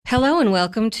Hello and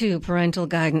welcome to Parental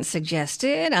Guidance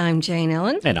Suggested. I'm Jane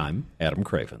Ellen. And I'm Adam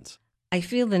Cravens. I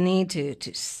feel the need to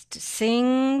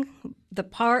sing the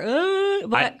part,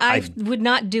 but I would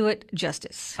not do it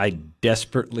justice. I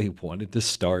desperately wanted to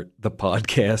start the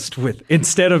podcast with,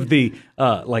 instead of the,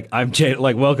 I'm Jane,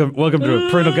 welcome to a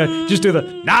Parental Guide, just do the,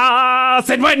 na,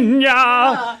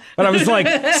 Sedwenya. But I was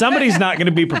like, somebody's not going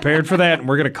to be prepared for that, and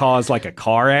we're going to cause, a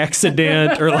car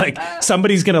accident, or,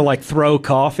 somebody's going to, throw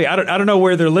coffee. I don't know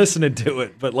where they're listening to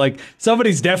it, but,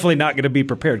 somebody's definitely not going to be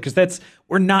prepared, because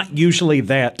we're not usually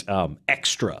that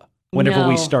extra whenever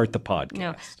we start the podcast. No.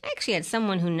 I actually had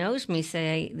someone who knows me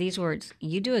say these words,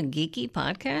 "You do a geeky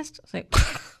podcast?" I was like,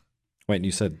 wait, and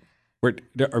you said,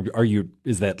 are you,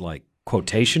 is that,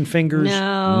 quotation fingers?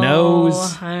 No.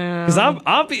 Nose? Because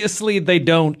obviously they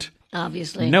don't.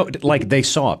 Obviously. No, they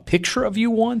saw a picture of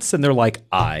you once and they're like,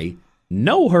 I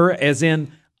know her, as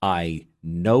in I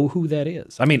know who that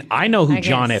is. I mean, I know who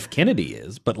John F. Kennedy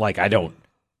is, but I don't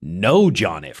know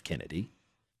John F. Kennedy.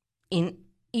 In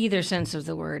either sense of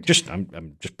the word.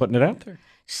 I'm just putting it out there.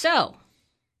 So,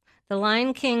 The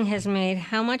Lion King has made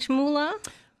how much moolah?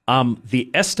 The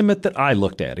estimate that I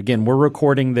looked at, again, we're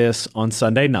recording this on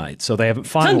Sunday night, so they haven't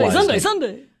finalized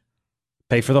Sunday.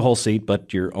 Pay for the whole seat,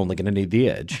 but you're only going to need the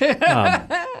edge.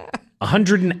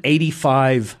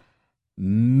 $185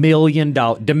 million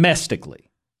domestically.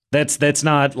 That's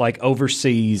not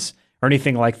overseas or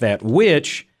anything like that,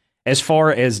 which, as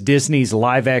far as Disney's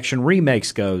live action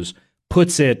remakes goes,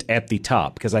 puts it at the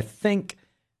top. Because I think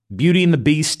Beauty and the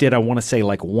Beast did, I want to say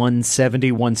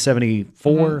 170,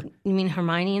 174. Mm-hmm. You mean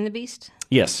Hermione and the Beast?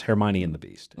 Yes, Hermione and the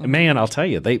Beast. Mm-hmm. Man, I'll tell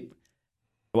you,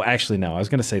 well, actually, no. I was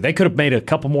going to say they could have made a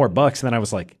couple more bucks, and then I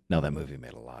was like, no, that movie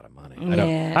made a lot of money.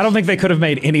 I don't think they could have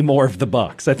made any more of the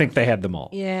bucks. I think they had them all.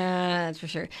 Yeah, that's for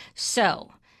sure. So,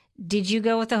 did you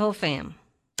go with the whole fam?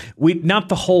 Not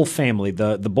the whole family.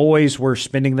 The boys were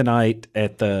spending the night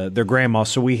at their grandma,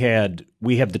 so we had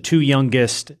the two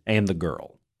youngest and the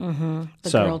girl. Mm-hmm.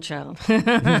 Girl child.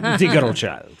 The girl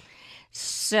child.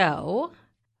 So,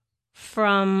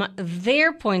 from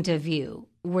their point of view,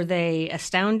 were they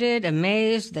astounded,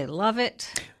 amazed? They love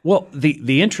it? Well,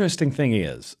 the interesting thing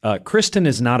is, Kristen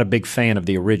is not a big fan of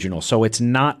the original, so it's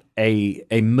not a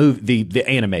movie, the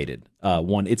animated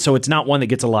one. It's not one that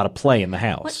gets a lot of play in the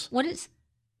house. Was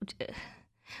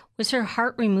her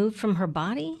heart removed from her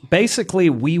body? Basically,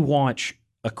 we watch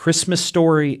A Christmas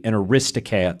Story and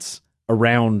Aristocats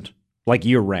around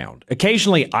year-round.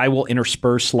 Occasionally, I will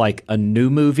intersperse a new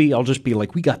movie. I'll just be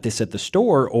like, we got this at the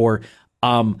store, or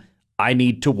I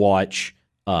need to watch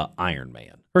Iron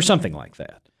Man or something like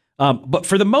that. But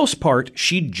for the most part,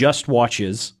 she just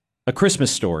watches A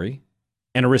Christmas Story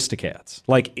and Aristocats.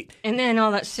 And then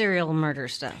all that serial murder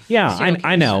stuff. Yeah,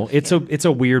 I know. Stuff. It's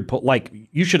a weird...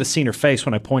 you should have seen her face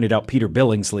when I pointed out Peter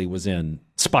Billingsley was in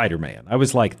Spider-Man. I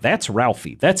was like, that's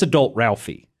Ralphie. That's adult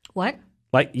Ralphie. What?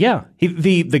 Yeah.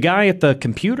 The guy at the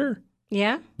computer...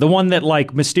 Yeah? The one that,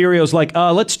 Mysterio's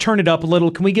let's turn it up a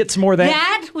little. Can we get some more of that?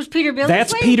 That was Peter Billingsley?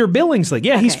 That's Peter Billingsley.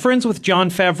 Yeah, okay. He's friends with Jon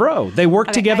Favreau. They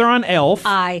work together on Elf.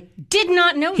 I did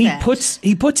not know that.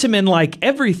 He puts him in,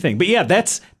 everything. But, yeah,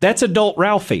 that's adult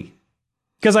Ralphie.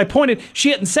 Because I pointed,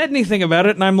 she hadn't said anything about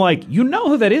it, and I'm like, you know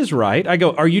who that is, right? I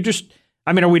go, are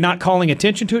we not calling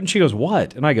attention to it? And she goes,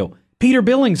 what? And I go, Peter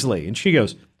Billingsley. And she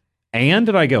goes, and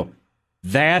I go,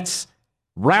 that's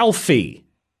Ralphie.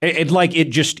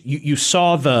 You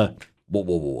saw the what?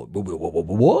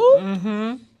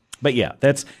 Mm-hmm. But yeah,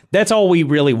 that's all we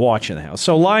really watch in the house.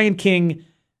 So Lion King,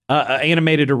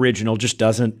 animated original, just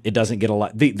doesn't get a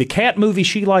lot. The cat movie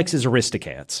she likes is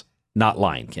Aristocats, not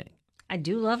Lion King. I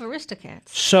do love Aristocats.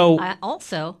 So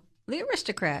also the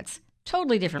Aristocrats,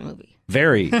 totally different movie.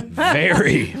 Very,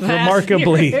 very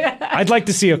remarkably. I'd like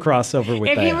to see a crossover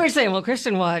with that. If you were saying, well,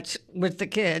 Kristen watched with the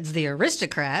kids the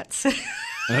Aristocrats.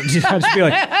 I'd just be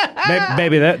like,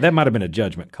 maybe that might have been a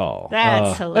judgment call.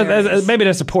 That's hilarious. Maybe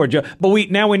that's a poor judgment. But we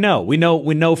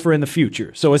know for in the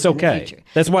future, so it's okay.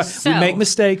 That's why we make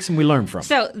mistakes and we learn from them.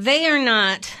 So they are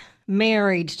not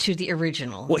married to the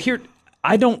original. Well,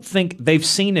 I don't think they've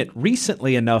seen it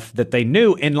recently enough that they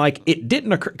knew, and it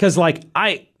didn't occur because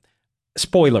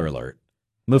spoiler alert,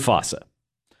 Mufasa.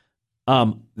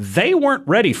 They weren't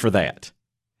ready for that.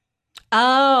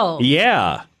 Oh.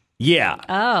 Yeah. Yeah.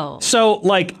 Oh. So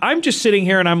I'm just sitting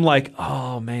here and I'm like,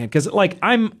 oh man, because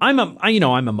I'm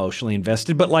emotionally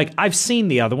invested, but I've seen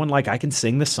the other one, I can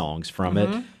sing the songs from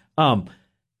it.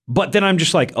 But then I'm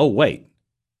just like, oh wait,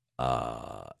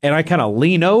 and I kind of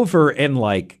lean over and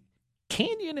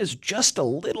Canyon is just a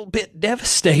little bit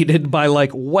devastated by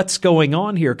what's going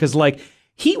on here, because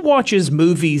he watches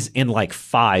movies in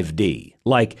 5D.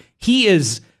 He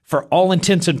is for all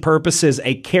intents and purposes,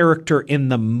 a character in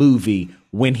the movie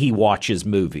when he watches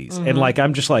movies. And like,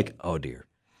 I'm just like, oh dear,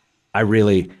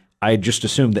 I just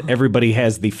assumed that everybody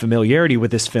has the familiarity with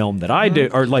this film that I do,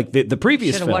 or like the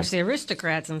previous Should film. have watched The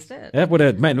Aristocrats instead. That would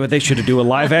have meant they should have do a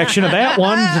live action of that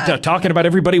one, talking about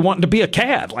everybody wanting to be a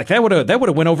cat. Like that would have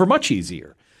went over much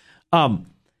easier.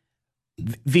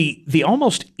 The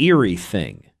almost eerie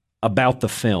thing about the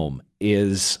film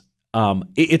is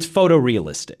it's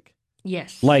photorealistic.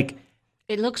 Yes. Like,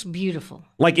 it looks beautiful.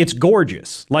 like it's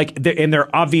gorgeous. Like, and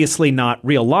they're obviously not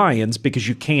real lions because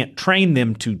you can't train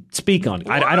them to speak on.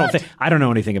 I don't know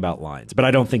anything about lions, but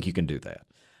I don't think you can do that.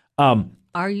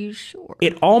 Are you sure?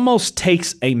 It almost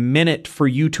takes a minute for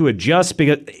you to adjust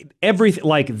because everything,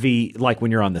 like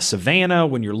when you're on the savannah,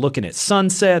 when you're looking at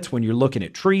sunsets, when you're looking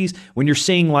at trees, when you're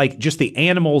seeing like just the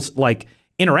animals like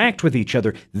interact with each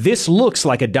other, this looks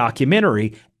like a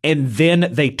documentary. And then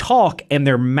they talk and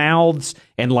their mouths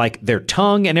and like their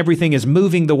tongue and everything is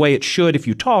moving the way it should if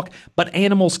you talk, but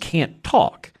animals can't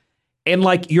talk. And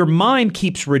like your mind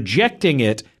keeps rejecting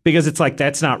it because it's like,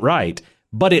 that's not right.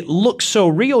 But it looks so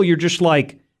real. You're just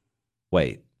like,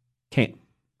 wait, can't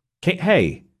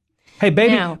hey, baby,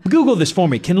 Now, Google this for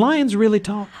me. Can lions really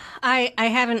talk? I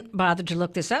haven't bothered to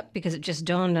look this up because it just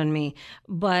dawned on me.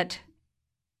 But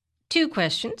 2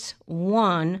 questions.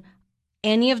 1,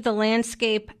 any of the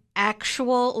landscape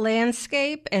actual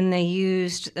landscape and they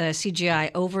used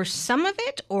CGI over some of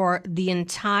it, or the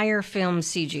entire film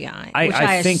CGI? Which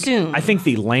I assume. I think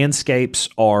the landscapes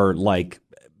are like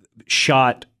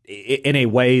shot in a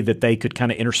way that they could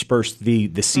kind of intersperse the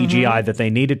CGI that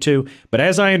they needed to. But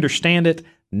as I understand it,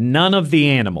 none of the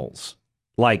animals,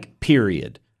 like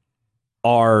period,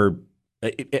 are.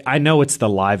 I know it's the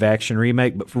live action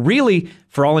remake, but really,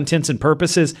 for all intents and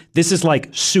purposes, this is like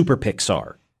super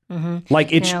Pixar.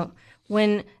 Like it's Now,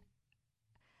 when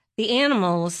the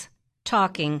animals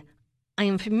talking, I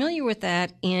am familiar with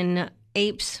that in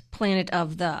Apes Planet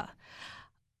of the.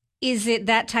 Is it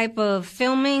that type of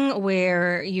filming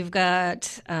where you've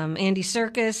got Andy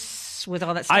Serkis with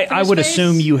all that stuff? I would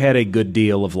assume you had a good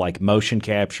deal of like motion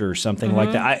capture or something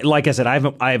like that. Like I said,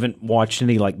 I haven't watched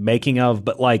any like making of,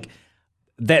 but like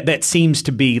that seems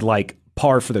to be like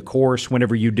par for the course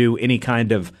whenever you do any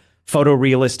kind of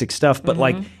photorealistic stuff. But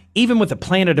like even with the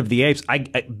Planet of the Apes, I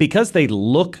because they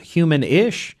look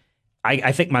human-ish,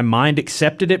 I think my mind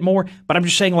accepted it more. But I'm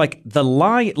just saying, like the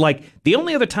lion, like the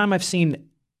only other time I've seen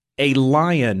a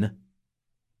lion.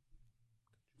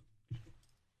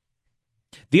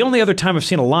 The only other time I've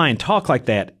seen a lion talk like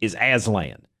that is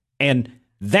Aslan. And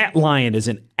that lion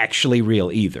isn't actually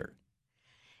real either.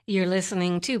 You're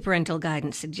listening to Parental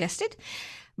Guidance Suggested,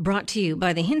 brought to you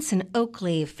by the Hinson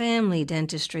Oakley Family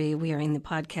Dentistry. We are in the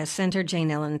podcast center.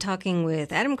 Jane Ellen talking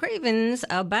with Adam Cravens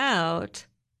about...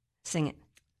 Sing it.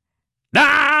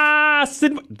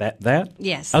 That?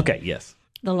 Yes. Okay, yes.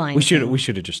 The Lion We King.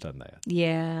 should have just done that.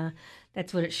 Yeah,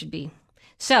 that's what it should be.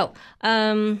 So,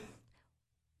 the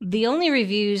only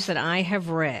reviews that I have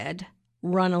read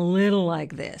run a little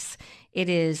like this. It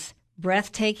is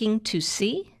breathtaking to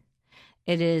see.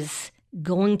 It is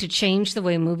going to change the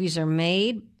way movies are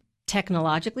made,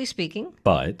 technologically speaking.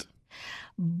 But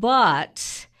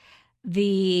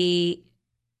The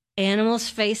animals'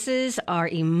 faces are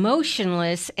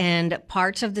emotionless, and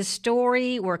parts of the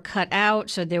story were cut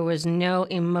out, so there was no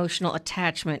emotional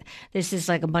attachment. This is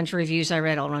like a bunch of reviews I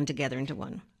read all run together into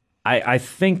one. I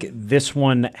think this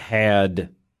one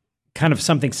had kind of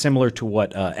something similar to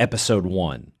what Episode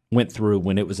 1 went through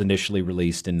when it was initially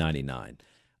released in 99.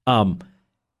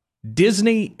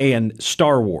 Disney and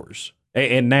Star Wars,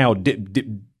 and now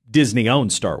Disney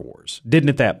owns Star Wars, didn't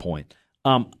at that point.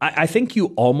 I think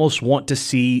you almost want to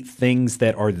see things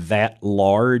that are that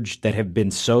large, that have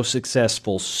been so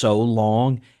successful so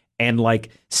long, and like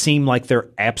seem like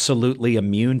they're absolutely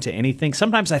immune to anything.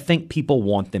 Sometimes I think people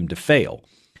want them to fail.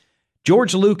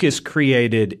 George Lucas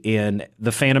created in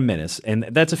The Phantom Menace, and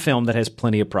that's a film that has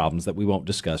plenty of problems that we won't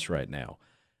discuss right now,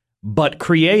 but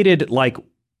created like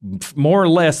more or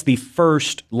less the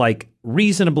first like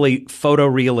reasonably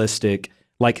photorealistic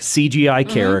like CGI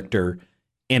character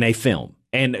in a film.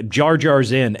 And Jar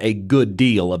Jar's in a good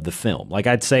deal of the film. Like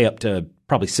I'd say up to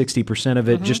probably 60% of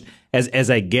it, just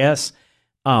as a guess.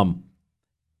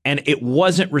 And it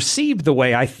wasn't received the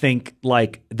way I think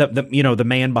like the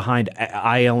man behind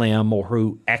ILM, or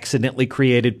who accidentally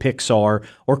created Pixar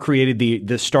or created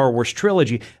the Star Wars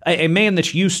trilogy, a man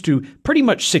that's used to pretty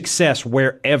much success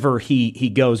wherever he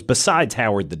goes besides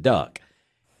Howard the Duck.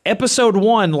 Episode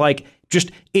 1, like just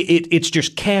it's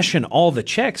just cashing all the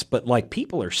checks, but like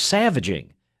people are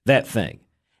savaging that thing.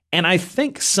 And I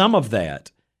think some of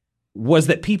that was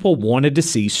that people wanted to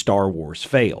see Star Wars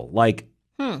fail. Like,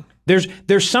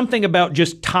 there's something about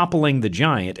just toppling the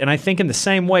giant. And I think in the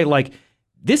same way, like,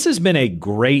 this has been a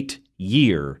great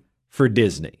year for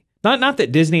Disney. Not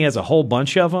that Disney has a whole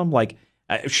bunch of them. Like,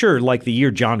 sure, like the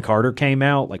year John Carter came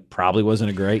out, like, probably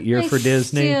wasn't a great year for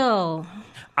Disney. Still.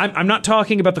 I'm not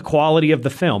talking about the quality of the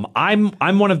film. I'm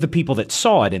one of the people that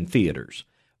saw it in theaters.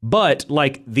 But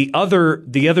like the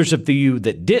others of you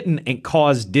that didn't and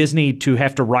caused Disney to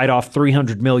have to write off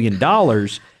 $300 million,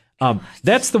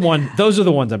 that's the one. Those are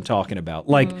the ones I'm talking about.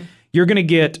 Like you're going to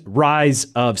get Rise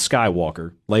of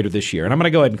Skywalker later this year, and I'm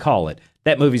going to go ahead and call it.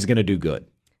 That movie's going to do good.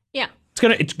 Yeah,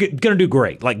 it's gonna do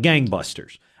great, like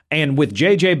gangbusters. And with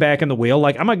JJ back in the wheel,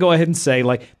 like I'm gonna go ahead and say,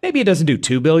 like maybe it doesn't do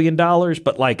 $2 billion,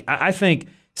 but like I think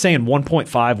saying 1.5,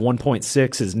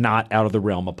 1.6 is not out of the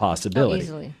realm of possibility. Oh,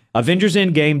 easily. Avengers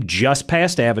Endgame just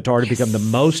passed Avatar to become the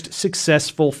most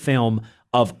successful film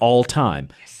of all time.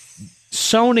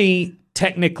 Sony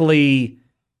technically,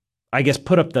 I guess,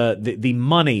 put up the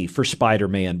money for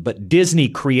Spider-Man, but Disney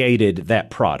created that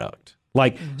product.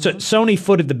 Like, so Sony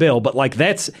footed the bill, but like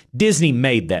Disney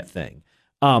made that thing.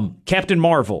 Captain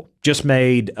Marvel just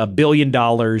made $1 billion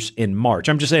in March.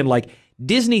 I'm just saying, like,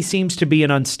 Disney seems to be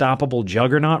an unstoppable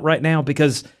juggernaut right now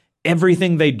because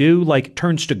everything they do like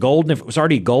turns to gold, and if it was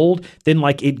already gold, then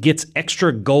like it gets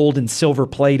extra gold and silver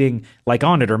plating like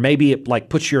on it, or maybe it like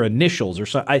puts your initials or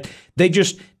so.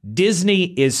 Disney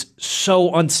is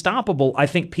so unstoppable. I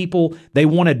think people, they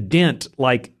want to dent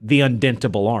like the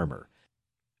undentable armor.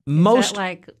 Is that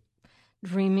like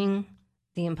dreaming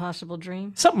the impossible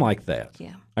dream? Something like that.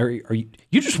 Yeah. Are you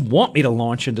just want me to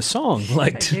launch into song?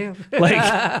 Like, I do.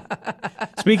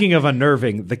 Like, speaking of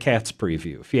unnerving, the Cats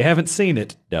preview. If you haven't seen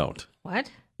it, don't.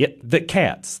 What? Yeah, the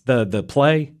Cats, the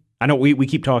play. I know we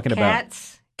keep talking about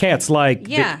cats, like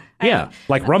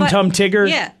like Rum Tum Tigger.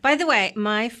 Yeah. By the way,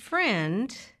 my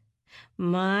friend,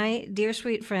 my dear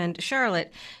sweet friend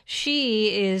Charlotte,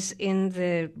 she is in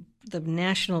the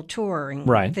national touring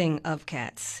thing of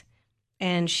Cats.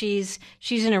 And she's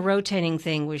in a rotating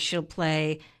thing where she'll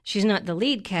play. She's not the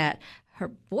lead cat. Her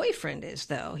boyfriend is,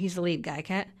 though. He's the lead guy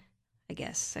cat, I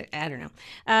guess. I don't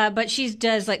know. But she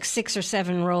does like 6 or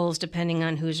 7 roles depending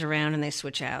on who's around, and they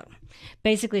switch out.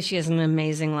 Basically, she has an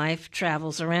amazing life,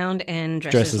 travels around, and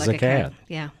dresses like a cat.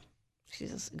 Yeah.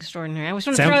 She's extraordinary. I just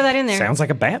want to throw that in there. Sounds like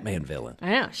a Batman villain.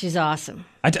 I know. She's awesome.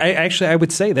 I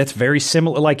would say that's very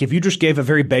similar. Like if you just gave a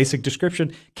very basic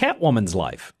description, Catwoman's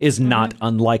life is not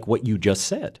unlike what you just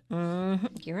said. Mm-hmm.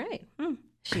 You're right.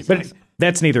 She's but awesome.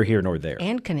 That's neither here nor there.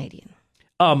 And Canadian.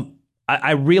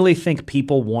 I really think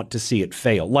people want to see it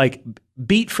fail. Like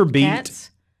beat for beat.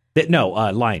 Cats?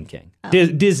 Lion King. Oh.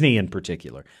 Disney in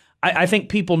particular. I think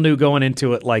people knew going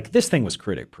into it, like, this thing was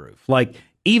critic-proof. Like,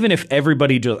 even if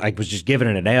everybody was just giving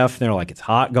it an F, they're like, it's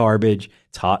hot garbage.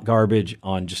 It's hot garbage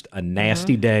on just a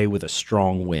nasty day with a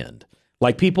strong wind.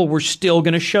 Like, people were still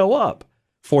going to show up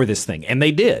for this thing, and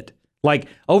they did. Like,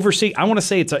 overseas, I want to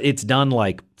say it's done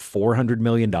like $400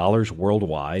 million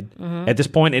worldwide. At this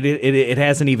point, it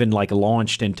hasn't even like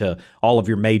launched into all of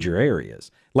your major areas.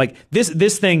 Like,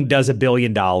 this thing does $1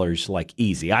 billion like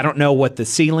easy. I don't know what the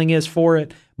ceiling is for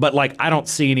it, but like, I don't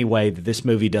see any way that this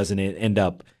movie doesn't end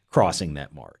up crossing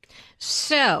that mark.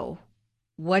 So,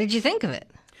 what did you think of it?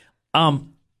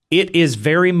 It is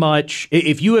very much,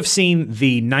 if you have seen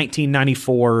the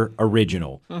 1994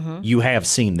 original, you have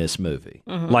seen this movie.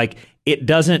 Like, it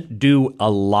doesn't do a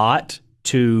lot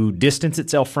to distance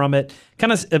itself from it.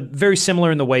 Kind of very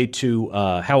similar in the way to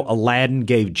how Aladdin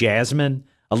gave Jasmine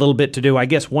a little bit to do. I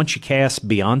guess once you cast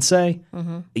Beyonce,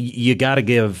 you got to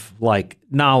give like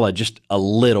Nala just a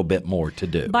little bit more to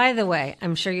do. By the way,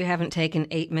 I'm sure you haven't taken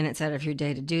 8 minutes out of your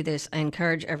day to do this. I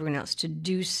encourage everyone else to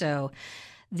do so.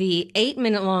 The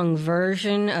 8-minute-long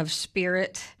version of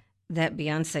Spirit that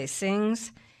Beyonce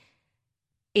sings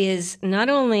is not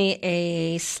only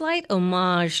a slight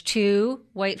homage to,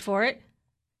 wait for it,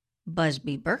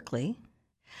 Busby Berkeley.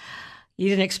 You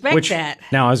didn't expect that.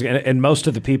 Now, and most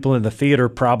of the people in the theater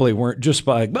probably weren't just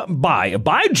by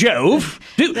Jove.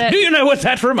 Do you know what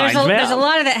that reminds me of? There's a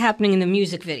lot of that happening in the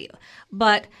music video.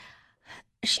 But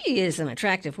she is an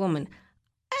attractive woman.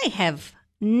 I have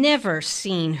never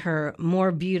seen her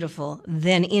more beautiful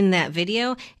than in that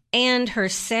video. And her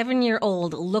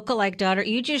 7-year-old lookalike daughter.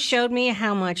 You just showed me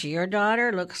how much your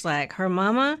daughter looks like her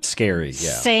mama. Scary,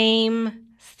 yeah. Same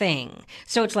thing.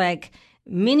 So it's like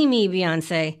mini-me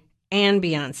Beyonce and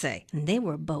Beyonce. And they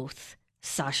were both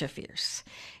Sasha Fierce.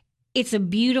 It's a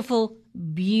beautiful,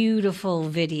 beautiful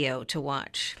video to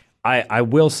watch. I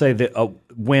will say that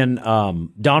when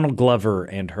Donald Glover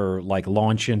and her like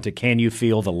launch into "Can You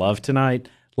Feel the Love Tonight,"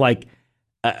 like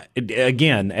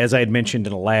again, as I had mentioned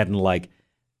in Aladdin, like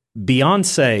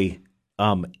Beyonce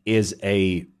is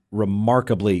a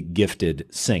remarkably gifted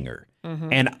singer,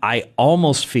 and I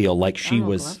almost feel like she Donald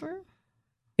was. Glover?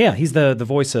 Yeah, he's the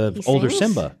voice of He older sings?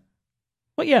 Simba.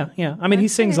 Well, yeah. I mean, he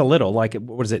sings a Okay. little. Like,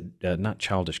 what is it? Not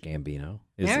Childish Gambino.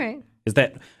 All right. Is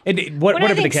that When I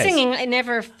whatever the think case? singing, I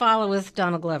never follow with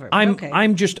Donald Glover. but okay.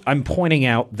 I'm pointing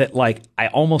out that like I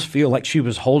almost feel like she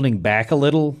was holding back a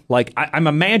little. Like I'm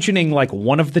imagining like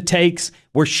one of the takes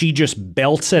where she just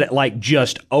belts it, like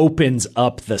just opens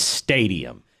up the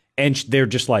stadium, and they're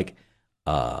just like,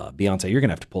 Beyonce, you're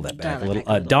gonna have to pull that back Dial a it little. back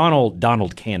a little.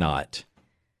 Donald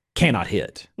cannot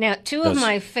hit. Now, two of Those-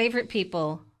 my favorite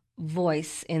people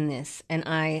voice in this, and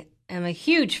I am a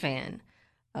huge fan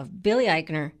of Billy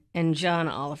Eichner and John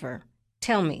Oliver.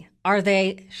 Tell me, are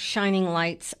they shining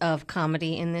lights of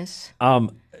comedy in this?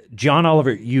 John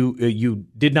Oliver, you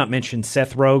did not mention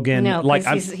Seth Rogen. No, like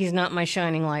because he's not my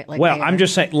shining light. Like well, they I'm are.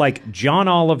 just saying, like John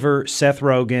Oliver, Seth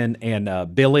Rogen,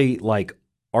 and Billy, like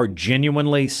are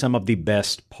genuinely some of the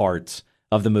best parts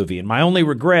of the movie. And my only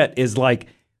regret is like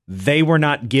they were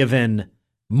not given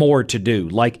more to do.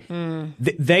 Like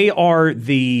they are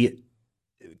the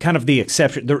kind of the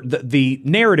exception. The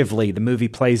narratively, the movie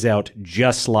plays out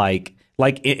just like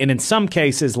and in some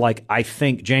cases, like I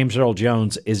think James Earl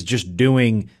Jones is just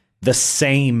doing the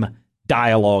same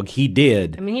dialogue he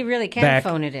did. I mean, he really can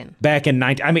phone it in. Back in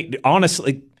 19. I mean,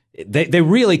 honestly, they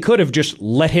really could have just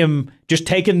let him just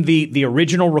taken the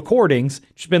original recordings,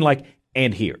 just been like,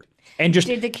 and here, and just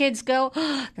Did the kids go,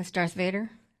 oh, that's Darth Vader?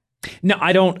 no.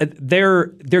 I don't. They're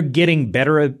getting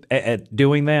better at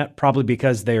doing that, probably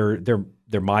because they're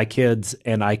my kids,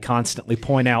 and I constantly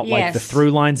point out like the Yes.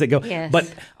 through lines that go. Yes.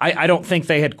 But I don't think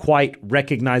they had quite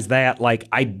recognized that. Like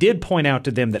I did point out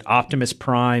to them that Optimus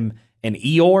Prime and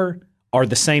Eeyore are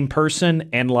the same person,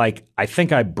 and like I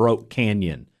think I broke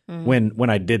Canyon when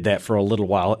I did that for a little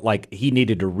while. Like he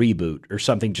needed a reboot or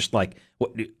something. Just like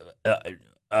what?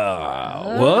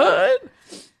 What?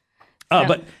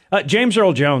 But James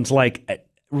Earl Jones, like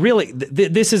really,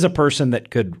 this is a person that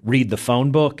could read the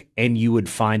phone book and you would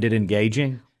find it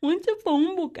engaging. What's a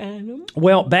phone book, Adam?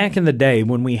 Well, back in the day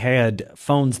when we had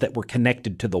phones that were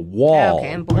connected to the wall.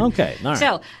 Okay, I'm bored. Okay, all right.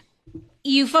 So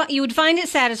you would find it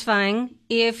satisfying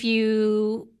if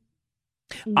you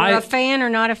were a fan or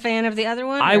not a fan of the other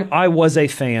one? or- I was a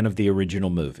fan of the original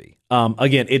movie.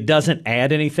 Again, it doesn't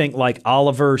add anything. Like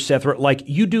Oliver, Seth, like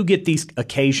you do get these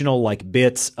occasional like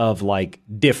bits of like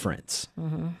difference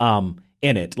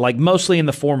in it, like mostly in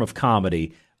the form of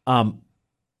comedy.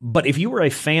 But if you were a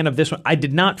fan of this one, I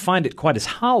did not find it quite as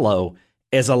hollow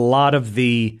as a lot of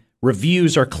the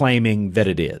reviews are claiming that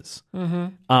it is.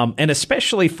 And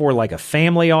especially for like a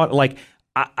family, like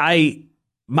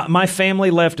my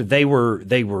family left. They were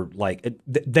like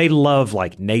they love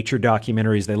like nature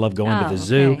documentaries. They love going to the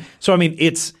zoo. okay. So I mean,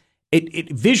 it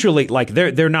visually like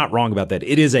they're not wrong about that.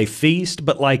 It is a feast,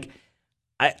 but like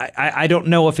I don't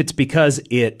know if it's because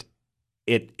it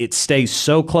stays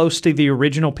so close to the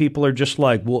original. People are just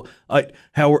like, well,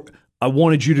 I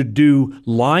wanted you to do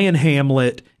Lion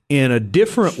Hamlet in a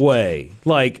different way.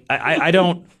 Like I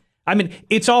don't. I mean,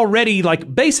 it's already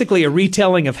like basically a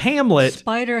retelling of Hamlet.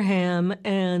 Spider Ham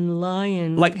and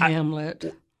Lion Like,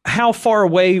 Hamlet. How far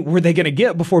away were they going to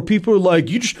get before people are like,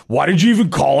 why did you even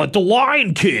call it the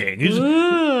Lion King?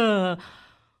 Ugh,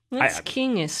 that's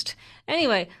kingest.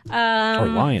 Anyway, Or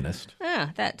lionist.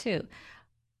 that too.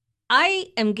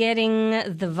 I am getting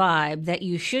the vibe that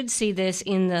you should see this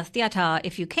in the theater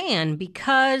if you can,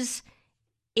 because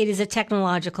it is a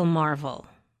technological marvel.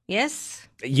 Yes?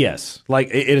 Yes, like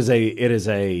it is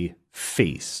a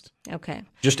feast. Okay.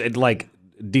 Just like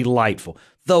delightful.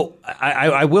 Though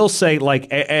I will say,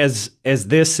 like as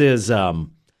this is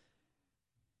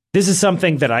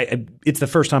something that it's the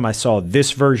first time I saw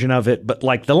this version of it, but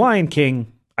like the Lion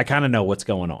King, I kind of know what's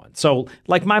going on. So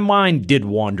like my mind did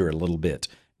wander a little bit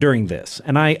during this,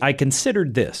 and I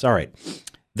considered this. All right,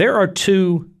 there are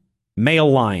two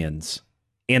male lions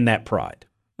in that pride,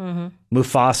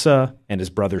 Mufasa and his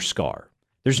brother Scar.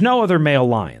 There's no other male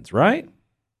lions, right?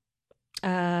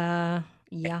 Yeah.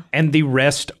 And the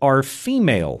rest are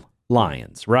female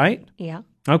lions, right? Yeah.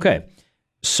 Okay.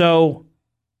 So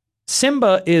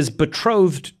Simba is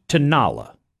betrothed to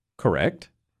Nala, correct?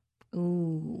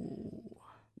 Ooh.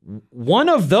 One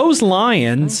of those Let's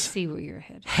lions see where you're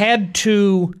headed. had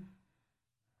to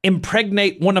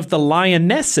impregnate one of the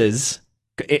lionesses.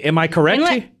 Am I correct?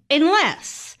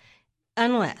 Unless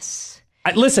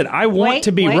Listen, I want Wait,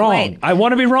 to be wait, wrong. wait. I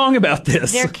want to be wrong about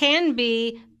this. there can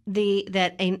be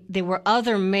there were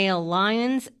other male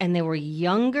lions and they were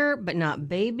younger but not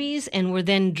babies and were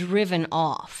then driven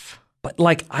off. but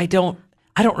like I don't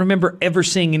remember ever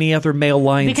seeing any other male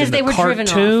lions Because in they the were driven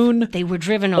cartoon. off. They were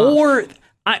driven off. Or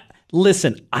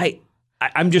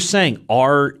I'm just saying,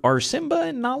 are Simba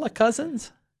and Nala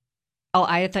cousins? Oh,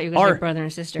 I thought you were going to say brother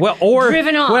and sister. Well, or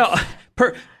driven off.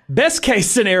 Well, best case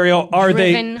scenario, are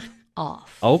driven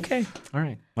off. Okay, all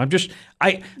right. I'm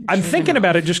thinking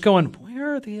about it, just going,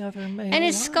 where are the other male And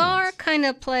his lions? Scar kind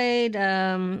of played,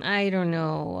 I don't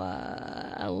know,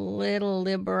 a little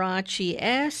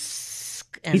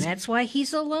Liberace-esque, and that's why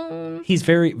he's alone. He's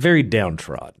very, very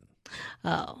downtrodden.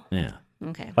 Oh, Yeah.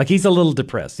 okay. Like he's a little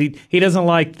depressed. He doesn't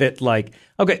like that. Like,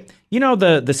 okay, you know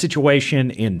the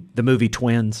situation in the movie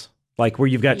Twins, like where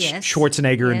you've got Yes.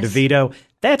 Schwarzenegger and Yes. DeVito.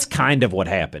 That's kind of what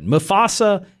happened.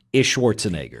 Mufasa is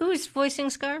Schwarzenegger. Who's voicing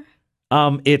Scar?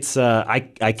 It's I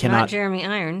Not cannot. Jeremy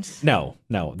Irons. No,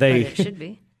 But they. it should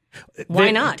be.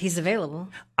 Why not? He's available.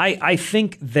 I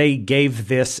think they gave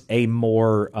this a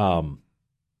more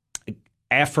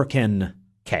African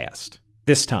cast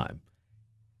this time,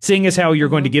 seeing as how you're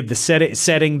going to give the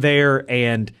setting there,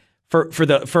 and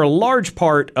for a large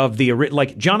part of the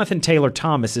like Jonathan Taylor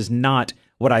Thomas is not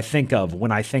what I think of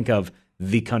when I think of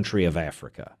the country of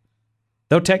Africa,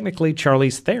 though technically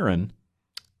Charlize Theron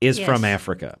is Yes. from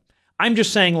Africa. I'm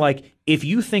just saying, like, if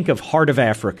you think of Heart of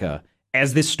Africa,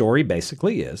 as this story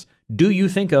basically is, do you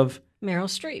think of Meryl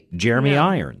Streep. Jeremy No.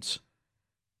 Irons,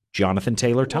 Jonathan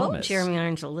Taylor Well, Thomas? Jeremy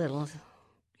Irons a little.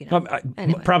 You know.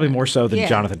 Anyway. Probably more so than Yeah,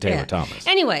 Jonathan Taylor yeah. Thomas.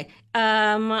 Anyway,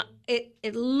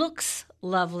 it looks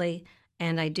lovely,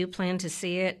 and I do plan to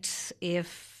see it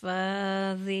if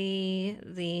the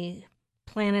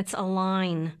planets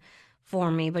align for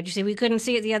me. But you see, we couldn't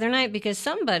see it the other night because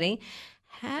somebody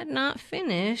had not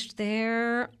finished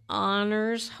their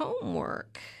honors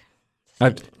homework.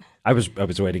 I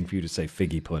was waiting for you to say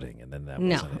figgy pudding, and then that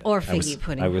No, wasn't it. or figgy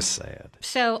pudding. I was sad.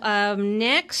 So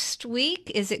next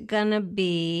week, is it gonna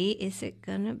be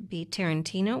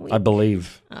Tarantino week? I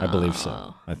believe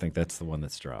so. I think that's the one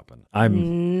that's dropping.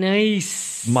 I'm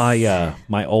Nice.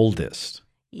 my oldest,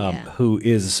 Yeah. who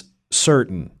is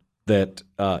certain that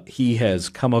he has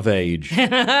come of age.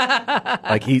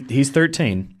 Like he's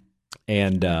 13,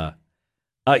 and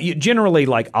generally,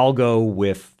 like, I'll go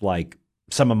with like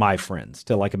some of my friends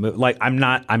to like a movie. Like I'm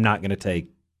not going to take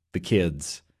the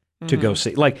kids to go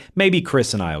see. Like maybe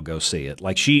Chris and I will go see it.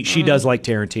 Like she does like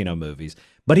Tarantino movies,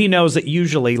 but he knows that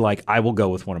usually like I will go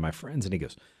with one of my friends, and he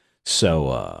goes,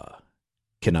 "So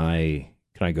can I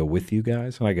go with you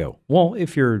guys?" And I go, "Well,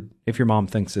 if your mom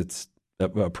thinks it's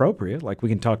appropriate, like we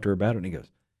can talk to her about it." And he goes,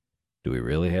 "Do we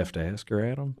really have to ask her,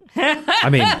 Adam?" I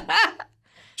mean,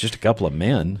 just a couple of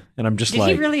men, and I'm just Did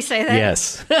like, he really say that?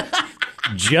 Yes.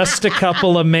 Just a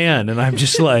couple of men, and I'm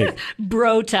just like,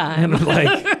 Bro time. and I'm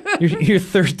like, you're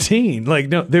 13. Like,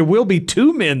 no, there will be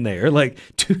two men there, like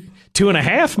two and a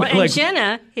half men. And Like,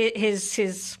 Jenna,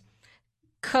 his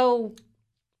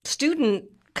co-student,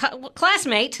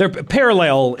 classmate, they're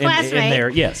parallel in Classmate. there.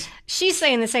 Yes, she's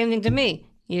saying the same thing to me.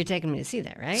 You're taking me to see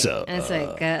that, right? So, and it's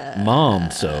like, Mom.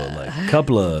 So like a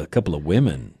couple of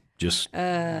women just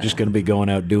going to be going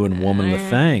out doing womanly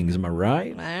things. Am I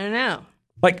right? I don't know.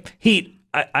 Like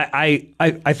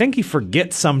I think he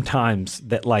forgets sometimes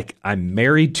that like I'm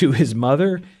married to his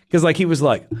mother, because like he was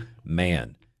like,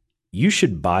 "Man, you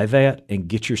should buy that and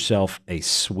get yourself a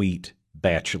sweet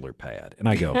bachelor pad." And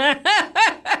I go,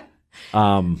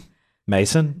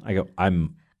 Mason, I go,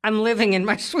 I'm living in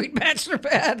my sweet bachelor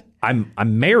pad. I'm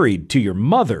married to your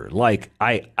mother. Like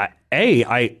I'm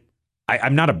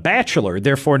not a bachelor,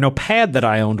 therefore no pad that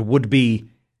I owned would be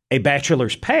a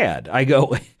bachelor's pad. I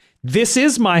go, this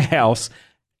is my house.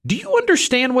 Do you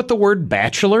understand what the word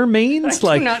bachelor means?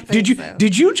 I do not think so.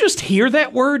 Did you just hear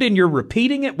that word and you're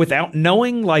repeating it without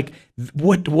knowing like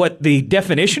what the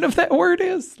definition of that word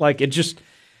is? Like, it just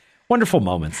wonderful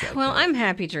moments. Like Well, that. I'm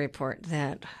happy to report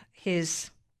that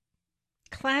his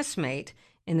classmate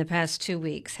in the past 2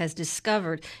 weeks has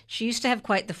discovered she used to have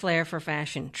quite the flair for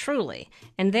fashion, truly.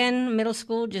 And then middle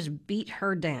school just beat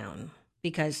her down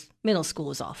because middle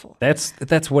school is awful.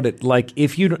 That's what it like.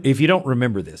 If you don't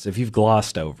remember this, if you've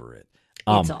glossed over it,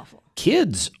 It's awful.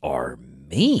 Kids are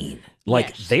mean. Like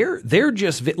Yes. they're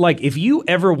just like, if you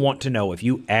ever want to know if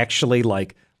you actually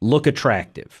like look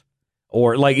attractive,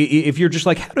 or like if you're just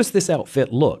like, how does this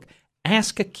outfit look?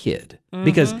 Ask a kid,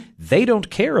 because they don't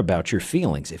care about your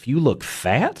feelings. If you look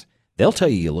fat, they'll tell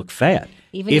you look fat.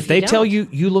 Even if if they you tell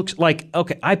don't. you look like,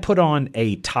 okay, I put on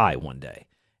a tie one day,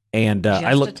 and I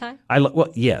Just look. a tie? Well,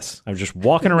 yes, I was just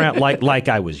walking around like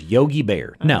I was Yogi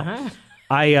Bear. No,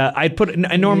 I put.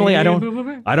 And normally I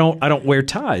don't wear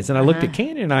ties, and I looked at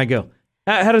Canyon and I go,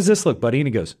 how does this look, buddy? And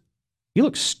he goes, you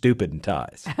look stupid in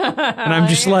ties. And I'm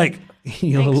just like,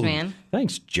 Thanks, man.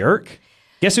 Thanks, jerk.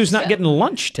 Guess who's not getting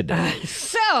lunch today?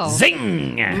 So,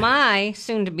 Zing! my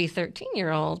soon-to-be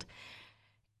 13-year-old,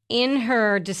 in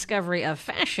her discovery of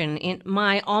fashion, in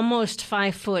my almost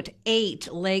 5'8"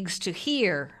 legs to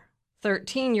here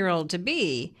 13-year-old to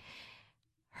be,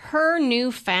 her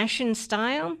new fashion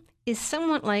style is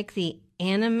somewhat like the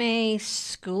anime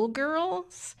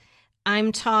schoolgirls.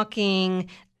 I'm talking...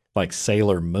 Like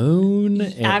Sailor Moon?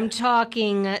 I'm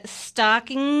talking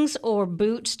stockings or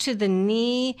boots to the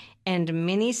knee and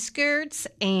mini skirts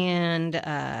and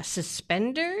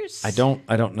suspenders. I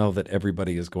don't know that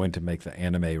everybody is going to make the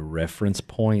anime reference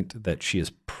point that she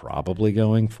is probably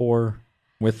going for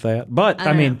with that. But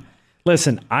I mean,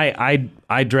 listen, I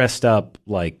dressed up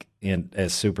like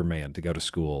as Superman to go to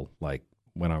school like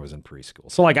when I was in preschool.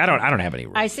 So like I don't have any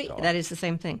rules. I see. That is the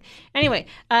same thing. Anyway,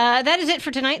 that is it for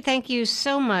tonight. Thank you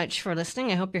so much for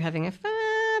listening. I hope you're having a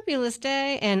fabulous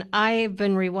day. And I've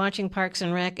been rewatching Parks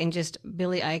and Rec and just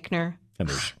Billy Eichner. And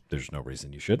there's no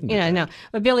reason you shouldn't. Yeah, I know.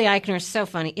 But Billy Eichner is so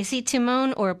funny. Is he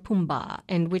Timon or Pumbaa?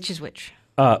 And which is which?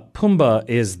 Pumbaa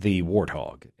is the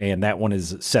warthog, and that one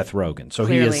is Seth Rogen. So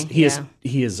Clearly,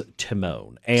 he is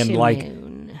Timon, and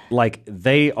Timon. like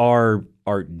they are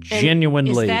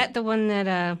genuinely. Is that the one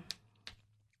that?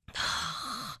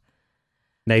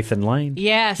 Nathan Lane?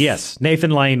 Yes,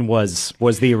 Nathan Lane was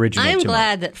the original. I'm Timon.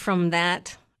 glad that from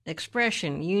that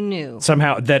expression you knew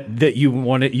somehow that you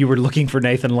were looking for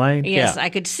Nathan Lane. Yes, yeah. I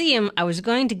could see him. I was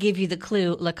going to give you the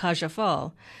clue, La Cage aux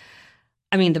Folles.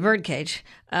 I mean, the birdcage.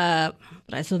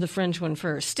 But I saw the French one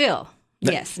first. Still,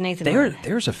 yes, Nathan Lane.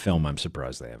 There's a film I'm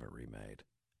surprised they haven't remade.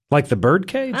 Like The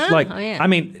Birdcage? Oh, yeah. I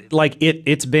mean, like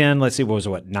it's been, let's see, what was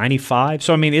it, 95?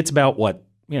 So I mean, it's about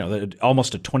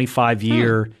almost a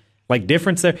 25-year like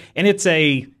difference there. And it's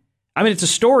a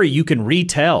story you can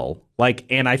retell, like,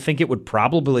 and I think it would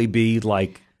probably be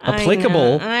like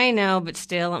applicable. I know, but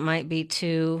still it might be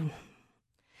too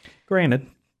Granted.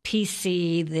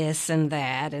 PC this and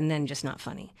that, and then just not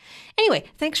funny. Anyway,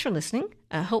 thanks for listening.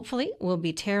 Hopefully, we'll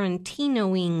be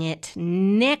Tarantinoing it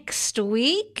next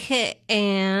week.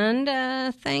 And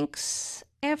thanks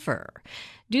ever.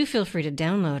 Do feel free to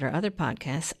download our other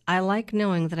podcasts. I like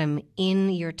knowing that I'm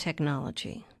in your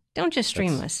technology. Don't just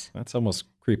stream us. That's almost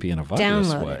creepy in a virus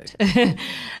Download way. it.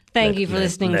 Thank you for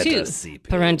listening to us see,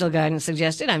 Parental Guidance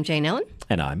Suggested. I'm Jane Ellen.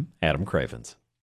 And I'm Adam Cravens.